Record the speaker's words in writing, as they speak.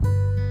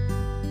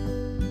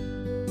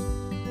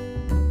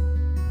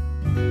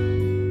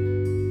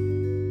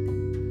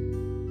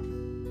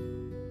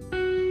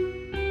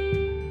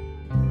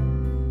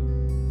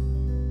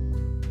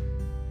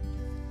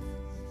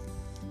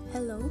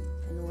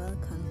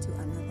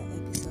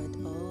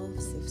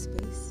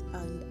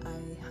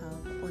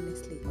have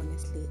honestly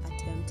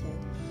attempted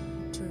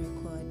to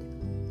record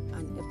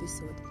an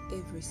episode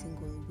every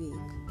single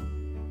week,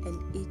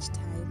 and each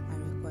time I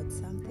record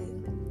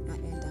something, I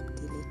end up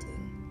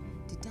deleting.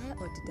 Did I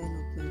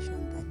not mention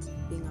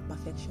that being a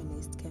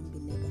perfectionist can be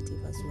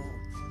negative as well?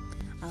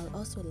 I'll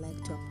also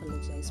like to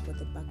apologize for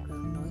the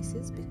background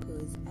noises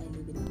because I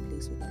live in a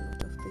place with a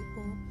lot of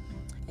people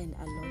and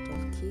a lot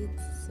of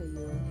kids, so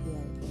you'll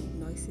hear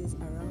noises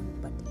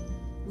around, but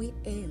we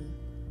aim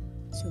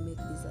to make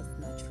this as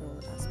natural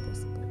as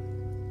possible.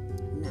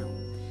 Now,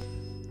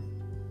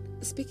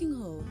 speaking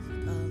of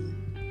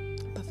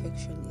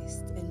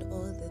perfectionists and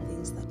all the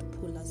things that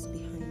pull us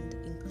behind,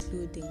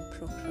 including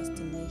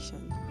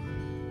procrastination,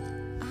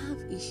 I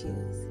have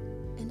issues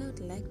and I'd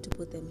like to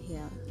put them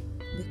here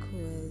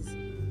because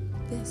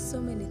there are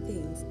so many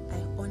things I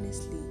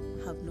honestly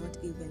have not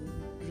even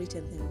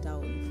written them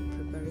down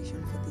for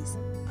preparation for this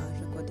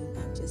recording.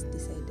 I've just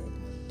decided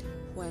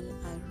while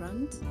I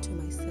rant to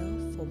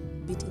myself for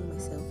beating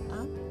myself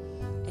up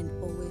and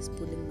always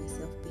pulling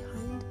myself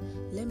behind,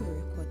 let me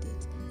record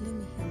it. Let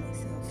me hear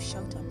myself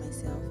shout at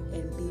myself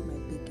and be my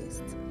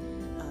biggest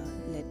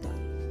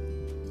letdown.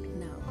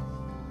 Now,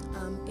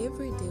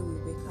 every day we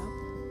wake up,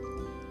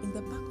 in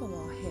the back of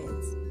our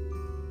heads,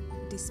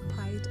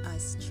 despite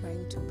us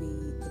trying to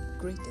be the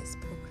greatest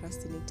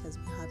procrastinators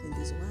we have in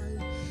this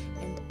world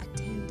and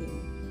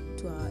attending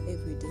to our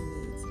everyday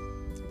needs,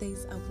 there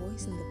is a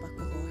voice in the back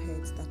of our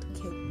heads that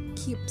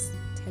keeps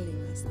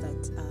telling us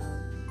that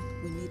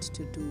we need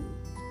to do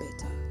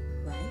better,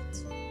 right?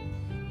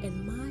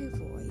 And my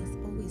voice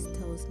always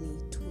tells me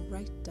to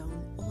write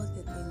down all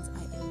the things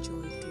I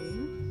enjoy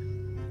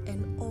doing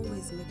and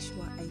always make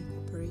sure I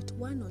incorporate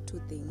one or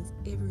two things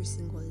every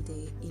single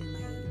day in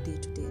my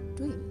day-to-day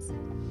doings.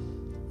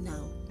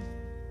 Now,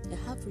 I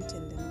have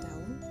written them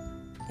down,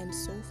 and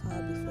so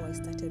far before I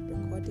started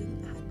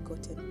recording, I had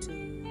gotten to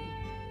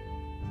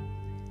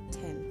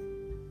 10.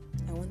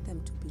 I want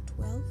them to be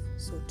 12,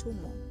 so 2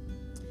 more.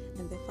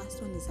 And the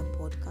first one is a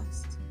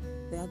podcast,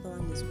 the other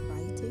one is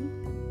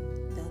writing,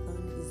 the other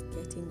one is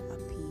getting a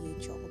PA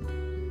job,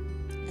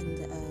 and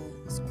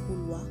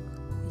schoolwork,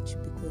 which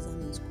because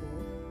I'm in school,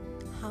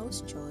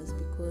 house chores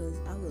because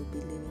I will be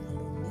living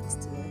alone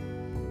next year,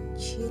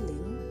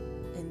 chilling,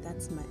 and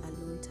that's my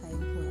alone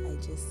time where I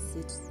just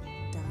sit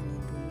down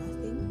and do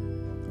nothing,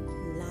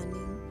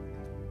 learning,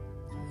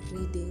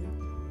 reading,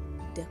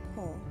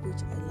 decor,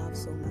 which I love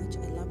so much.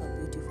 I love a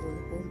beautiful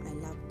home, I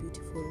love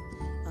beautiful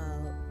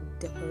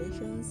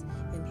decorations,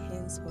 and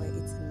hence why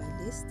it's in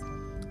my list.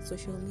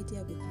 Social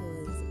media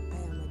because I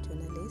am a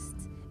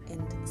journalist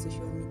and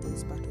social media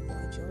is part of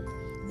our job,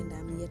 and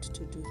I'm yet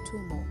to do 2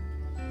 more.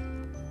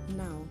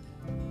 Now,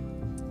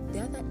 the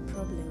other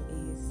problem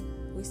is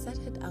we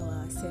started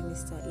our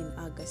semester in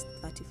August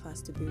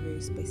 31st to be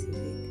very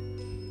specific,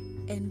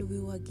 and we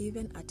were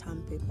given a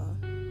term paper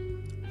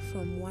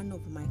from one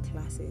of my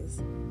classes,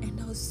 and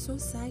I was so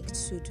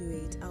psyched to do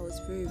it. I was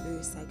very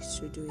psyched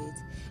to do it,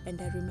 and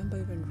I remember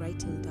even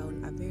writing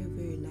down a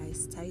very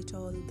nice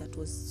title that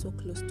was so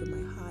close to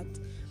my heart.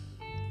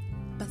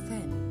 But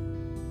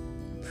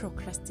then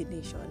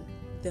procrastination,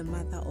 the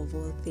mother of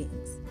all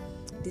things,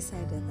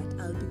 decided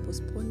that I'll be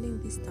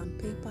postponing this term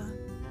paper,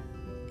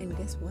 and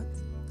guess what?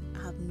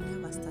 I have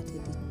never started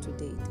it to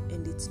date,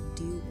 and it's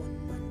due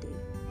on Monday.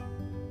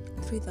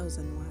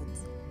 3,000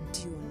 words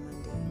due on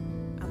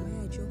Monday. Am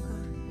I a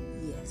joker?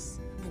 Yes,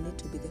 I need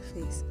to be the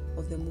face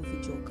of the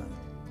movie Joker.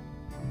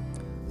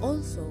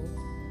 Also,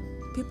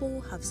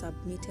 people have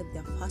submitted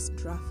their first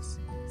drafts,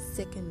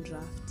 second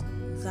draft,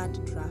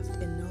 third draft,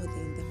 and now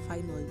they're in the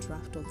final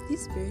draft of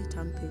this very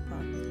term paper,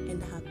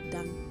 and have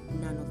done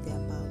none of the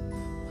above.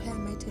 Why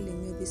am I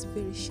telling you this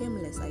very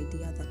shameless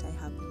idea that I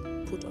have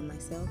put on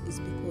myself is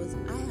because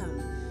I am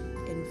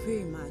and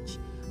very much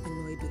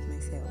annoyed with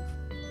myself.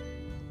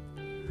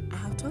 I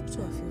have talked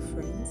to a few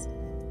friends,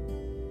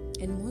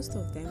 and most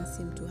of them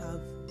seem to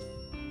have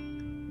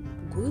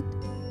good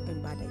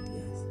and bad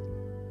ideas.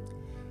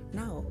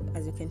 Now,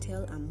 as you can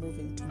tell, I'm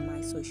moving to my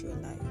social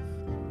life.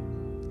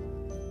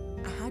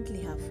 I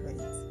hardly have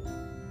friends.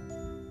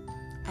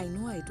 I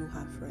know I do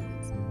have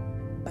friends,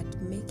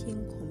 but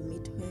making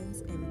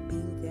commitments and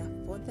being there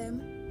for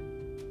them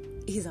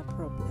is a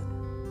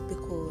problem,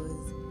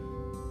 because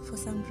for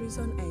some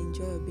reason I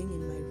enjoy being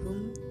in my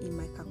room, in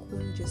my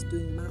cocoon, just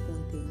doing my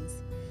own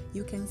things.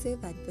 You can say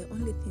that the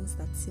only things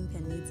that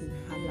Cynthia needs in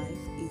her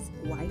life is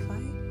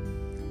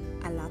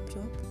Wi-Fi, a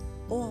laptop,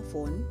 or a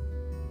phone,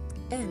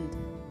 and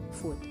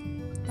food.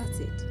 That's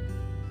it.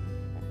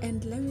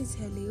 And let me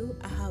tell you,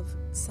 I have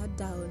sat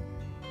down,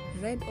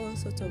 read all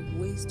sorts of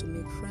ways to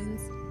make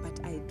friends, but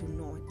I do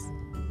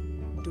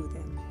not do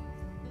them.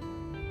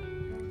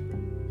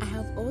 I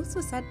have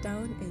also sat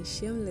down and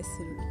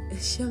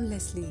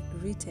shamelessly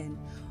written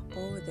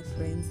all the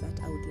friends that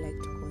I would like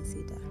to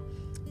consider.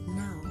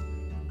 Now,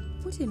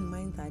 put in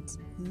mind that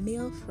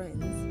male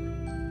friends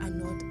are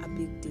not a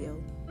big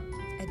deal.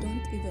 I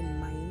don't even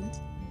mind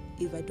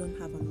if I don't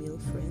have a male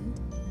friend,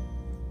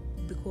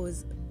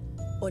 because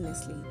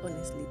honestly,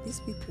 these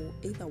people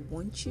either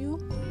want you,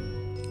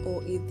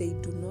 or if they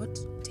do not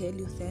tell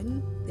you,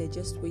 then they're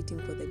just waiting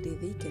for the day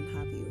they can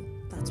have you.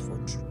 That's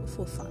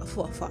for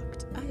a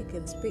fact. I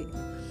can speak.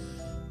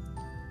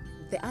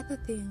 The other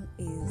thing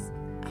is,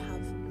 I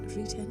have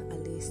written a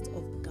list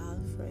of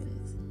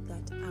girlfriends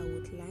that I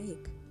would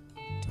like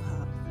to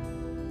have.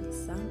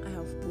 Some I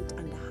have put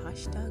under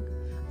hashtag,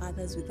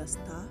 others with a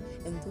star,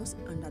 and those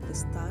under the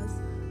stars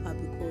are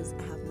because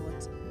I have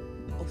not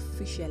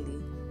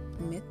officially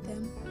met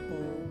them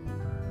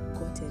or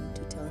gotten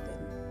to tell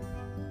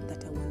them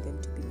that I want them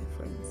to be my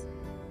friends.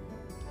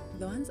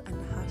 The ones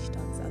under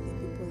hashtags are the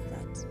people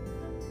that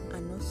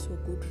are not so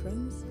good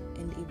friends,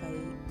 and if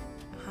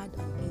I had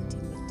an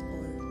intimate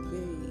or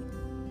very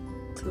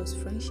close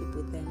friendship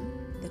with them,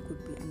 there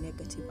could be a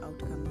negative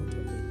outcome out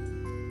of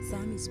it.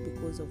 Some is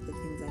because of the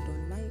things I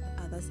don't like,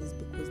 others is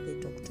because they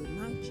talk too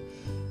much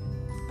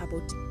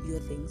about your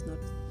things, not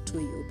to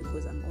you,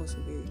 because I'm also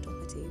very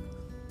talkative.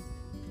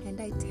 And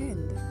I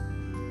tend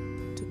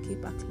to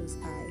keep a close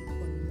eye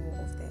on more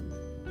of them.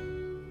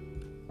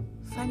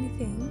 Funny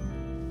thing,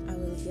 I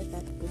will get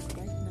that book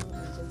right now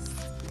and just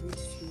read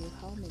to you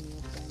how many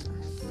of them I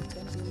have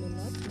written. You may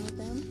not know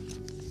them,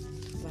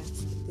 but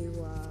they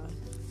were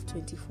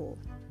 24.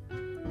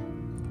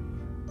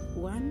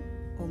 One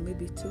or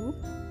maybe two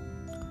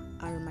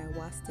are my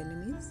worst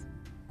enemies,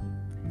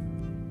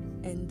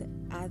 and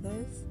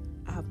others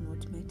I have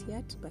not met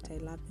yet, but I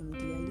love them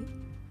dearly,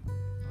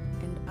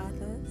 and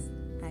others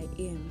I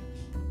aim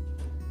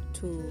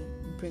to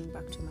bring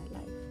back to my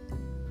life.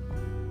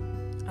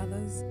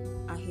 Others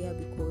are here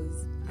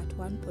because at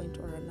one point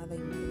or another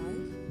in my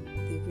life,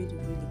 they really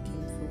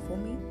came through for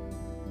me,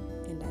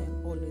 and I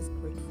am always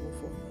grateful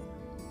for them.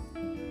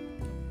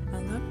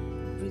 I'll not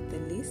read the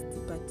list,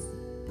 but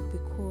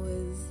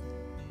because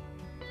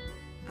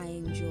I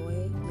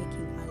enjoy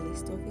making a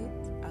list of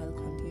it, I'll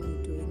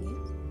continue doing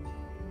it,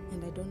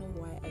 and I don't know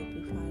why I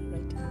prefer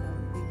writing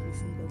down every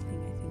single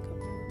thing I think about.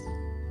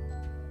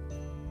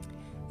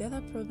 The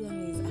other problem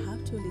is I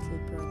have two little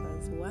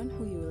brothers, one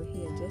who you will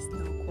hear just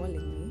now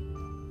calling me,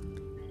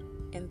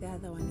 and the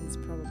other one is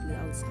probably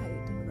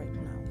outside right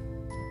now.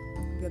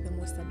 They're the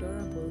most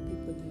adorable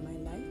people in my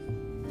life,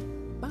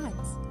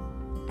 but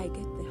I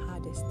get the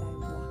hardest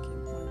time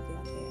working while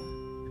they're there,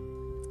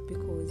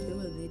 because they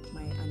will need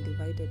my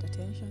undivided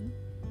attention,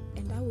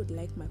 and I would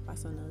like my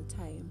personal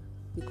time,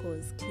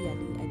 because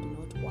clearly I do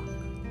not work.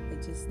 I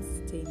just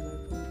stay in my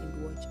room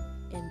and watch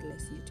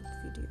endless YouTube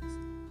videos.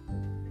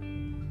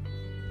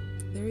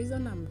 The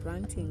reason I'm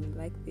ranting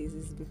like this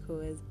is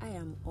because I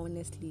am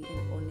honestly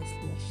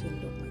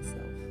ashamed of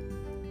myself.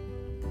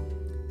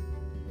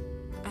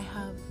 I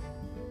have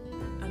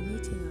a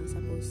meeting I'm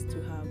supposed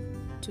to have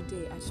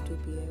today at 2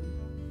 p.m.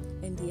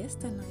 and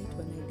yesterday night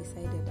when I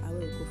decided I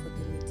will go for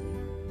the meeting,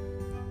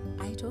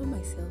 I told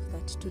myself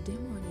that today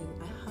morning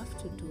I have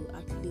to do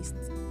at least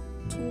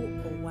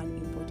 2 or 1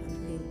 important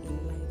thing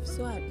in life.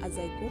 So as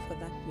I go for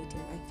that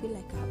meeting, I feel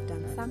like I have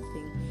done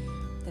something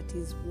that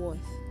is worth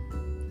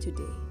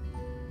today.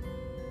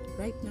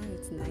 Right now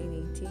it's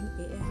 9:18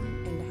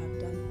 a.m. and I have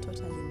done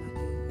totally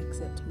nothing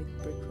except make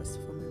breakfast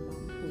for my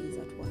mom, who is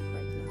at work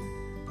right now.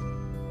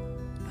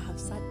 I have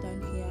sat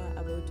down here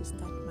about to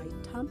start my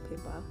term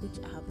paper, which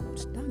I have not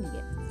done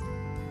yet.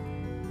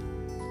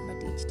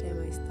 But each time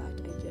I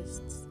start, I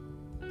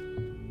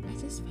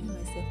just find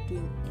myself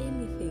doing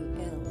anything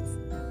else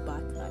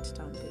but that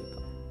term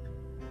paper.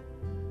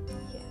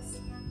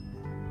 Yes.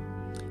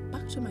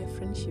 Back to my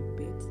friendship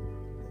bit.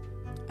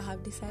 I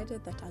have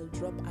decided that I'll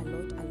drop a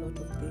lot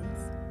of things.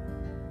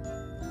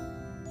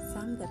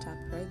 Some that are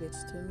private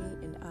to me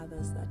and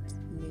others that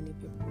many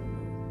people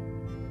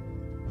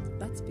know.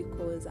 That's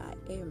because I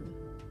aim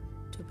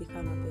to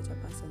become a better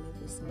person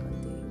every single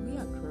day. We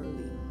are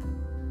growing.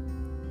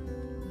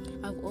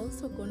 I've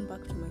also gone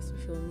back to my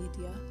social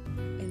media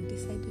and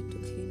decided to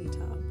clean it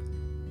up.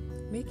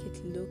 Make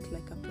it look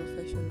like a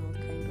professional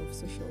kind of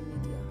social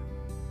media.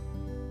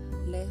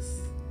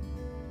 Less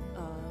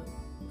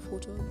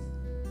photos,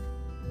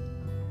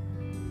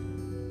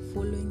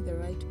 following the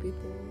right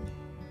people,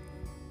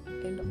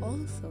 and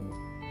also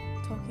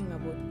talking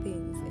about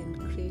things and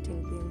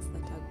creating things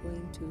that are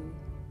going to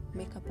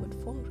make a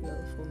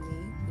portfolio for me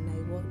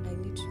when I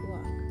need to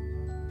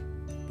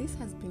work. This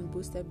has been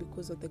boosted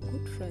because of the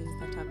good friends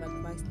that have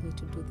advised me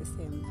to do the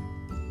same.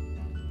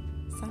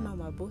 Some are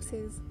my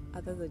bosses,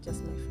 others are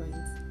just my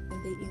friends,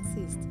 and they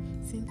insist,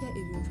 Cynthia, if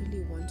you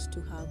really want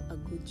to have a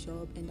good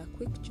job and a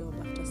quick job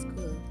after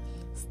school,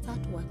 start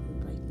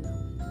working right now.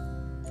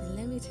 And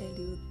let me tell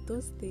you,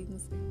 those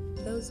things,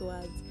 those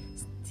words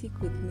stick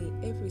with me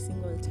every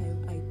single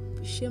time I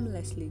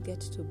shamelessly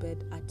get to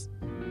bed at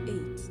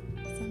 8,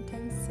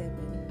 sometimes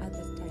 7,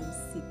 other times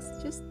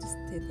 6, just to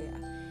stay there.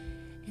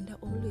 And I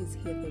always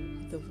hear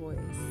the voice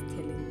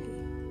telling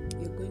me,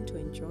 you're going to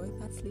enjoy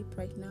that sleep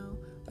right now,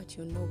 but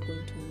you're not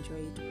going to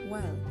enjoy it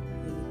while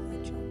you leave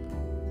that job.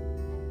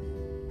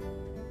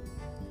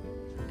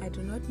 I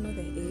do not know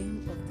the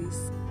aim of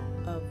this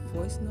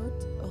voice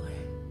note,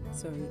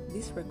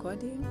 this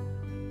recording,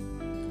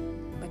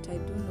 but but I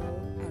do know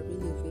I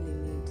really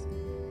need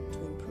to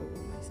improve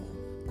on myself.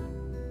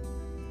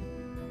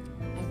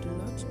 I do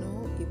not know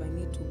if I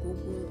need to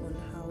Google on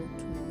how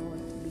to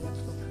not be a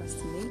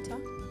procrastinator,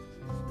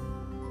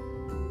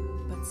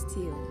 but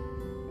still,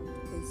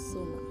 there's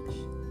so much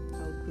I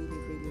would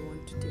really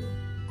want to do.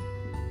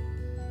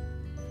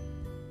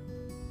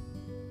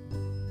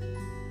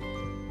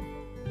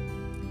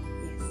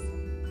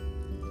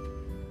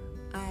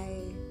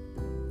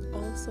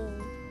 Also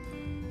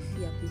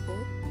fear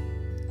people,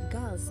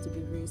 girls to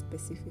be very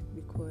specific,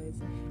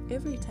 because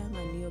every time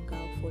a new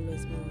girl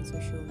follows me on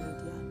social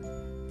media,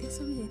 there's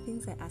so many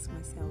things I ask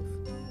myself.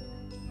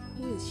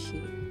 Who is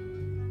she?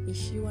 Is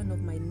she one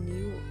of my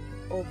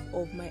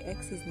my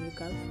ex's new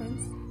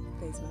girlfriends?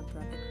 There's my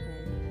brother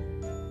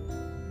crying.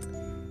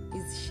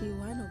 Is she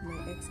one of my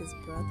ex's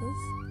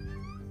brothers?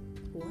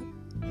 What?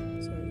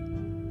 Sorry.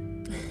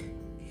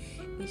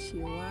 Is she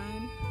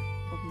one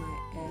of my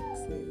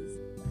ex's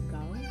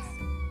girls?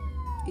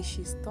 Is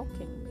she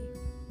stalking me?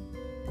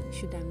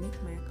 Should I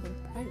make my account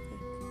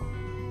private?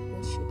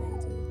 What should I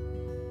do?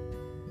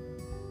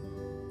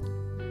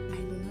 I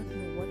do not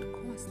know what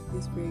caused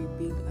this very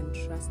big and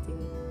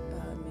trusting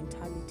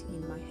mentality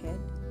in my head,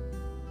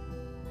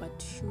 but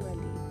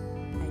surely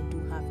I do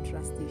have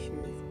trust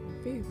issues,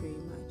 very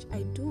much.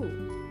 I do,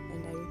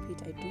 and I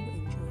repeat, I do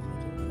enjoy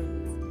making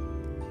friends,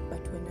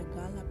 but when a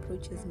girl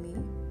approaches me,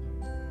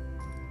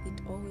 it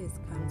always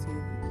comes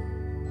with,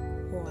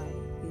 why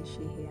is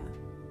she here?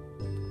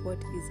 What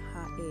is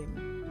her aim?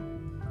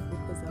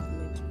 Because I've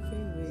met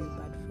very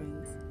bad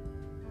friends.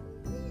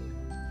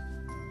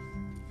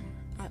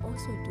 I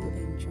also do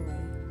enjoy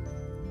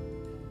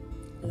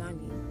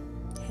learning,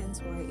 hence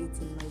why it's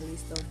in my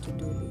list of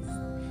to-do list.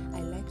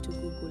 I like to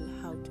Google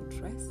how to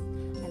dress.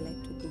 I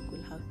like to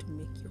Google how to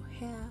make your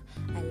hair.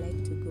 I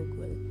like to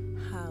Google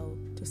how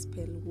to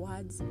spell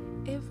words.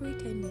 Every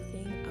tiny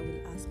thing I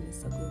will ask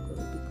Mr.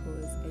 Google,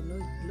 because I know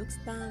it looks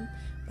dumb,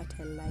 but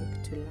I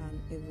like to learn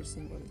every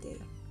single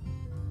day.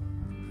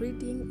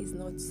 Reading is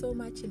not so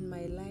much in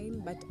my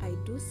line, but I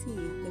do see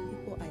the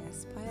people I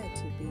aspire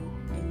to be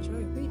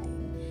enjoy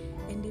reading.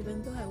 And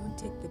even though I won't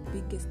take the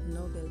biggest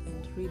novel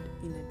and read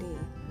in a day,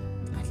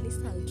 at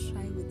least I'll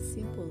try with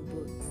simple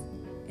books,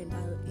 and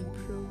I'll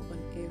improve on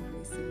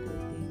every single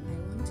thing I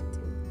want to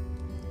do.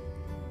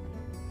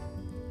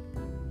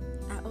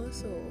 I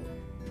also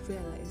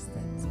realized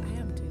that I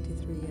am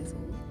 23 years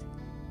old,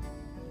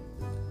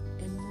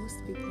 and most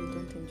people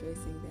don't enjoy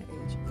saying their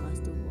age,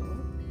 first of all.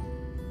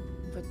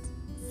 But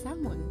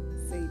someone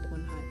said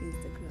on her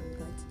Instagram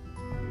that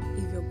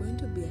if you're going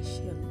to be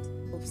ashamed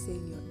of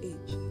saying your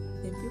age,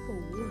 then people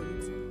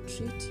won't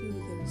treat you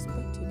with the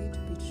respect you need to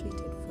be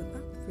treated for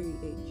that very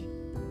age.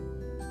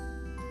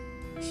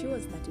 She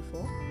was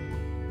 34,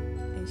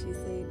 and she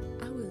said,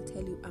 I will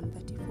tell you I'm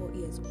 34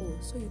 years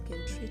old, so you can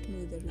treat me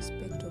with the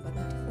respect of a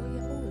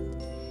 34-year-old.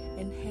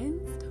 And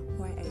hence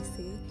why I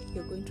say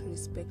you're going to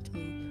respect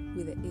me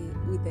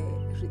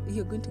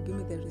you're going to give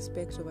me the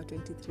respect of a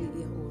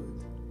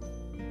 23-year-old.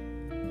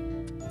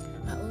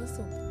 I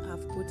also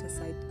have put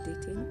aside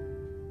dating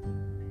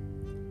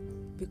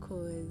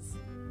because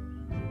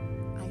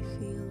I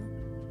feel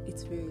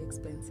it's very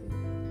expensive,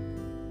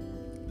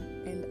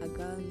 and a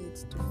girl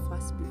needs to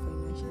first be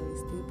financially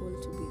stable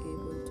to be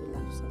able to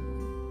love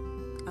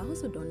someone. I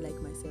also don't like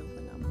myself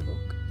when I'm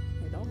broke.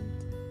 I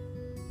don't.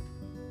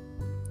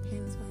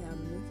 Hence why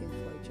I'm looking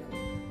for a job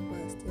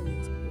while still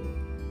in school.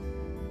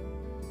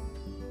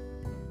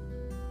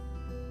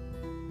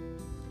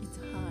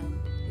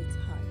 It's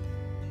hard.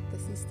 The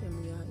system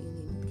we are in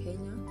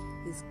Kenya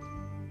is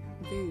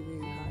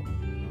very hard.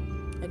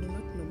 I do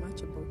not know much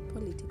about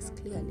politics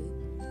clearly,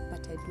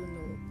 but I do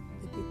know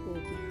the people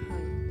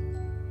behind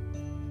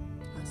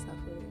are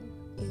suffering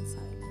in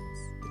silence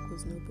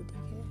because nobody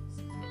cares.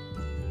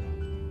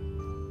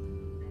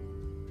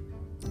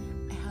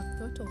 I have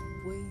thought of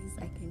ways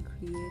I can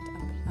create a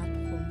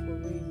platform for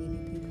very many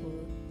people.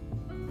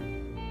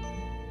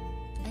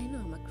 I know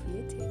I'm a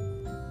creative,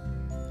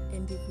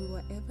 and if we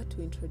were ever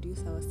to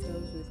introduce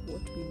ourselves with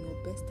what we know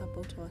best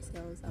about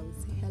ourselves, I would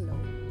say, hello,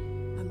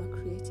 I'm a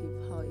creative,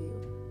 how are you?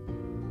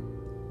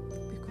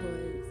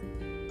 Because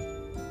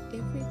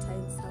every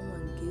time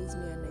someone gives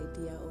me an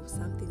idea of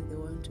something they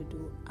want to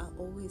do, I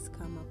always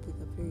come up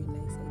with a very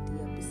nice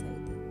idea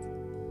beside it.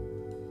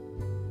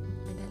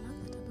 And I love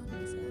that about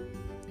myself.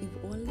 If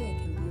only I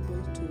can be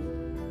able to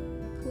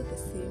put the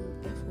same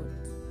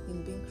effort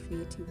in being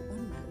creative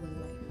on my own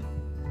life,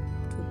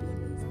 it would be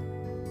amazing.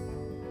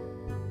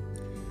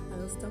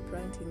 I'll stop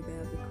ranting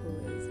there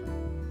because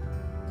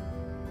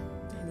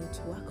I need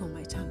to work on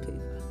my term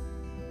paper.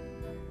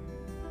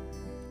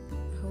 I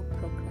hope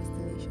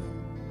procrastination,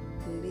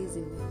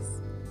 laziness,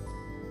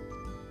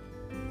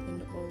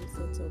 and all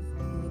sorts of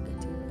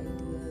negative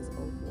ideas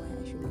of why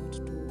I should not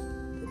do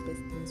the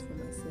best things for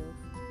myself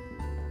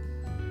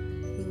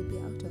will be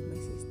out of my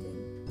system.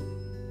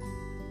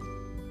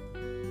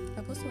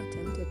 I've also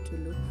attempted to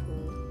look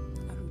for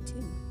a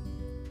routine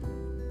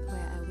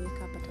where I wake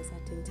up at a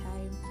certain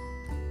time,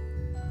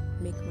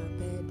 make my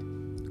bed,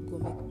 go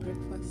make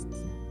breakfast,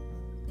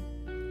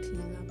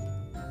 clean up,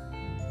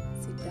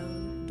 sit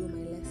down, do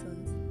my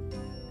lessons,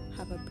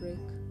 have a break,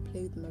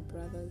 play with my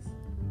brothers,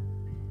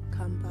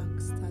 come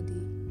back,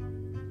 study,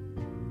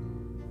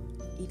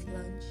 eat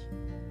lunch,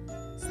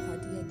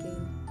 study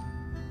again,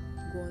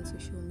 go on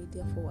social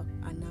media for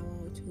an hour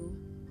or two,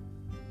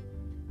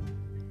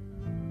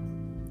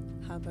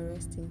 have a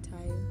resting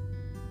time,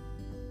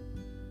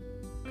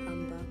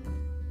 come back,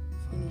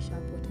 finish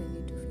up what I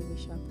need to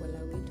finish up while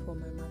I wait for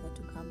my mother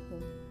to come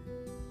home,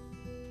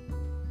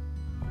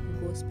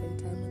 go spend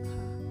time with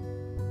her,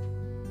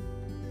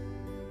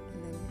 and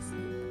then I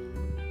sleep.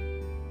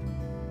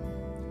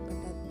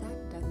 But that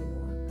doesn't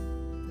work.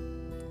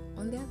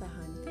 On the other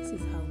hand, this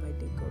is how my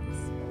day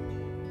goes.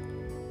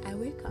 I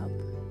wake up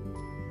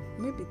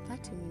maybe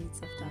 30 minutes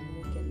after I'm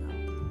woken up.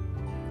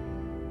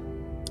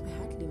 I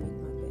hardly make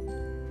my bed.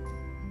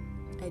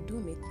 I do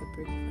make the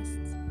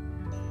breakfast.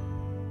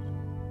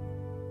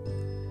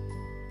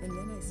 And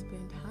then I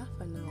spend half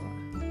an hour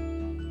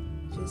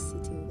just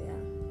sitting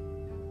there.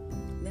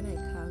 Then I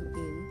come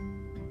in,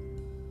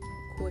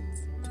 quote,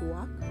 to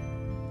work,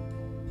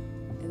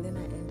 and then I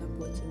end up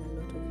watching a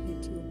lot of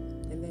YouTube,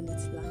 and then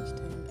it's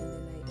lunchtime, and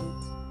then I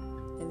eat,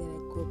 and then I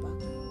go back,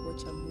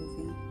 watch a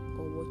movie,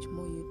 or watch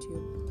more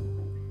YouTube,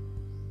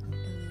 and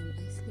then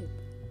I sleep.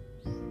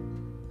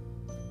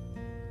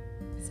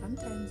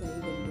 Sometimes I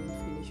even don't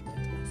finish my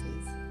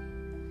classes,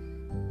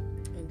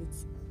 and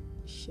it's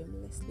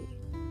shamelessly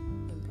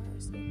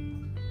embarrassing.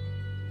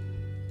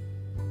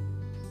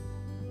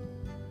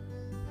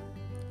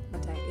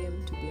 But I aim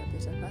to be a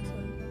better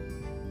person,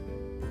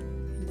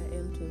 and I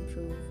aim to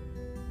improve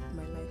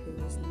my life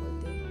every single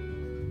day.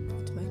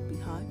 It might be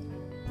hard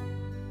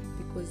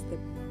because the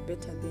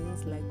better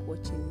things like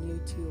watching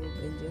YouTube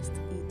and just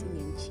eating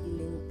and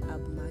chilling are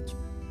much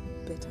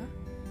better,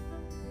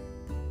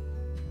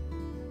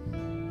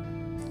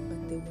 but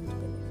they won't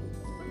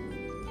benefit me.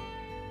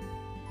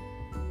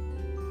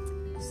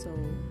 So,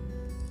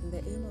 in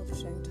the aim of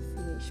trying to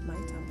finish my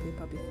term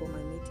paper before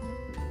my meeting,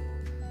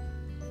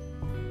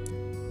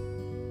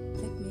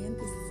 let me end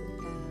this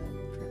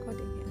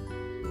recording here.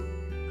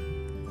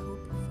 I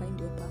hope you find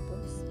your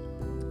purpose.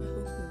 I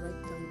hope you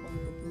write down all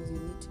the things you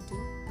need to do.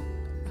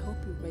 I hope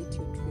you write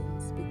your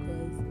dreams,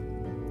 because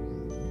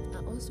I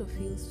also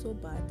feel so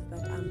bad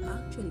that I'm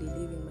actually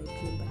living my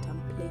dream, but I'm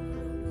playing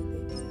around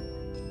with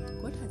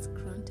it. God has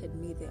granted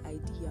me the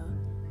idea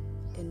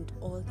and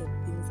all the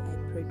things I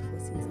prayed for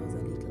since I was a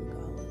little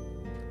girl.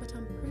 But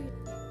I'm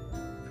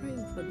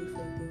praying for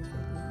different things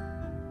right now.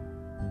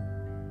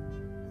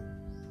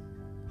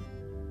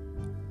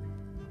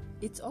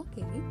 It's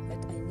okay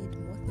that I need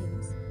more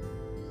things,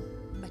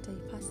 but I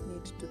first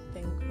need to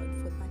thank God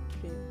for that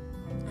dream.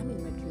 I'm in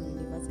my dream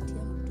university,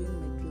 I'm doing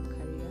my dream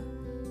career,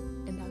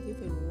 and I've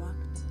even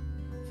worked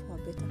for a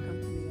better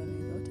company than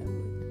I thought I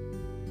would.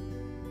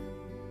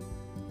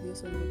 We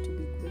also need to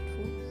be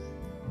grateful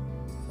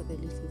for the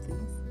little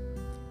things.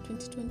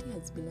 2020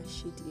 has been a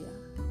shit year,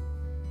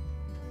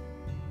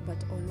 but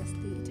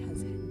honestly it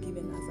has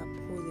given us a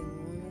pausing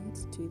moment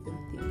to even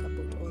think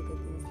about all the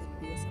things that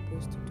we are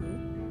supposed to do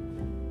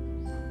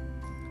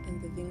and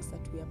the things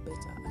that we are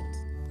better at.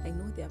 I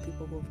know there are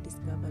people who have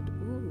discovered,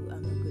 ooh,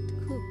 I'm a good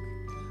cook,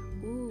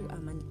 ooh,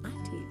 I'm an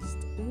artist,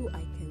 ooh,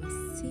 I can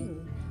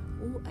sing,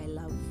 ooh, I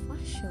love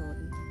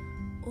fashion,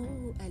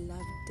 ooh, I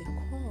love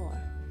decor,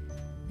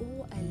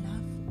 ooh, I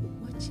love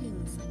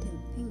watching certain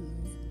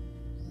things,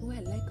 ooh, I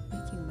like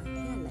making my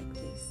hair like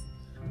this,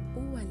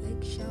 ooh, I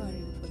like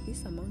showering for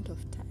this amount of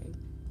time,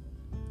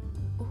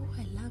 ooh,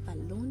 I love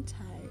alone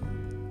time,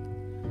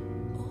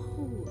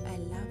 ooh, I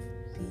love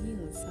being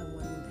with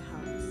someone in the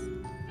house,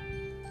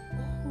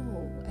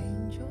 oh, I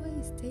enjoy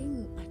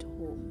staying at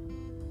home,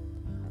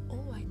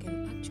 oh, I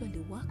can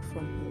actually work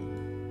from home,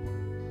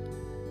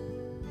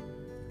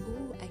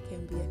 oh, I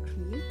can be a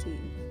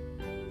creative,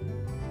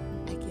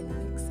 I can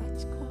make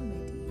such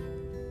comedy,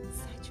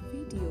 such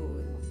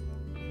videos,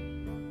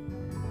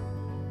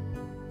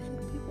 and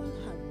people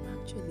have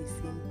actually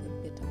seen the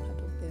better part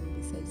of them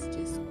besides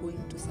just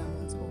going to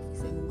someone's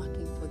office and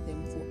working for them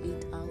for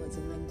 8 hours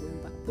and then going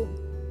back home.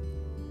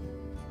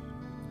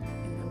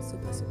 And I'm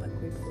super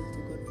grateful to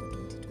God for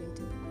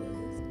 2020,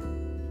 because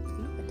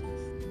look at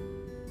us.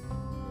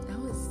 I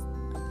was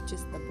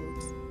just about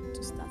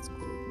to start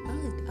school. I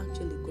had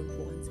actually gone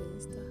for one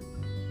semester,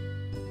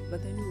 but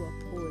then we were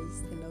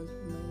paused and I was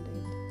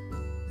reminded,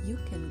 you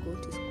can go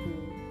to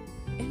school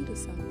and do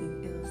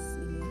something else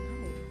in your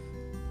life.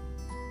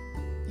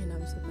 And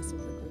I'm super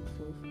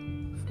grateful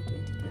for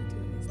 2020,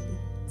 honestly.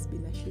 It's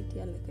been a shit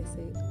year, like I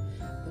said,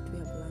 but we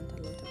have learned a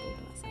lot about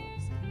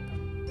ourselves.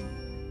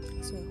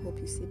 So I hope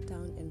you sit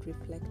down and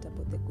reflect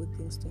about the good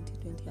things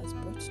 2020 has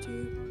brought to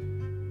you.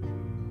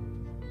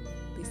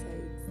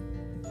 Besides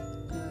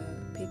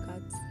pay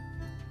cuts,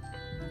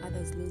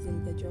 others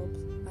losing their jobs,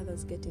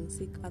 others getting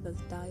sick, others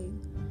dying,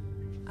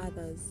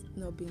 others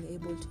not being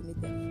able to meet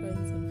their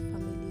friends and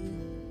family,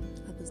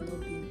 others not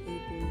being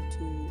able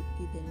to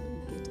even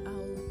get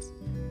out,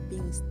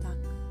 being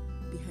stuck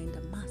behind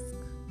a mask.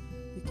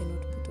 We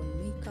cannot put on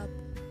makeup.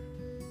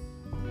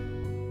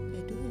 I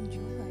do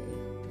enjoy that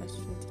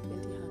 2020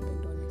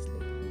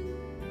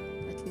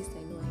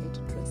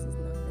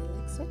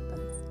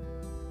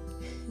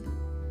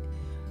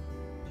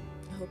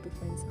 hope we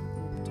find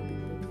something to be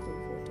grateful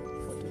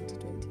for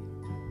 2020.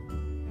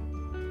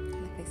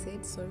 Like I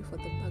said, sorry for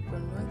the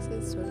background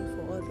noises, sorry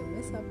for all the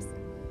mess ups.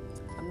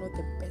 I'm not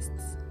the best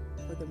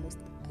or the most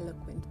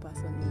eloquent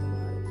person in the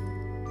world.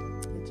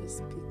 I just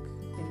speak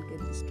and get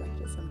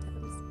distracted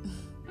sometimes.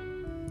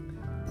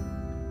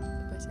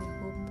 But I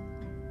hope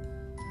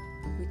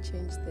we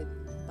change the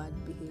bad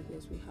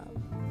behaviors we have.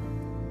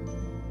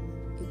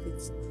 If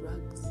it's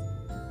drugs,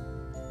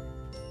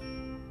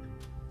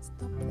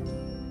 stop them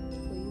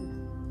for you.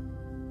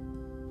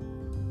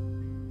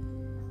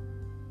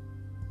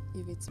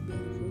 If it's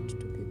being rude to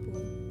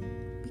people,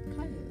 be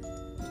kind.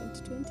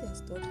 2020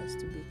 has taught us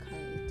to be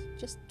kind.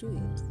 Just do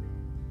it.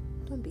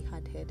 Don't be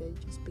hard-headed,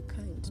 just be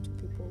kind to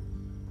people.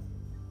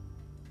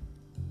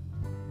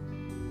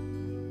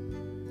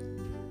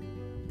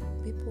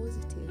 Be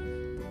positive,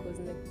 because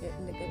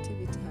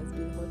negativity has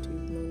been what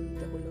we've known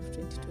the whole of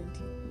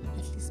 2020.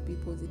 At least be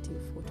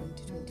positive for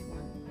 2021.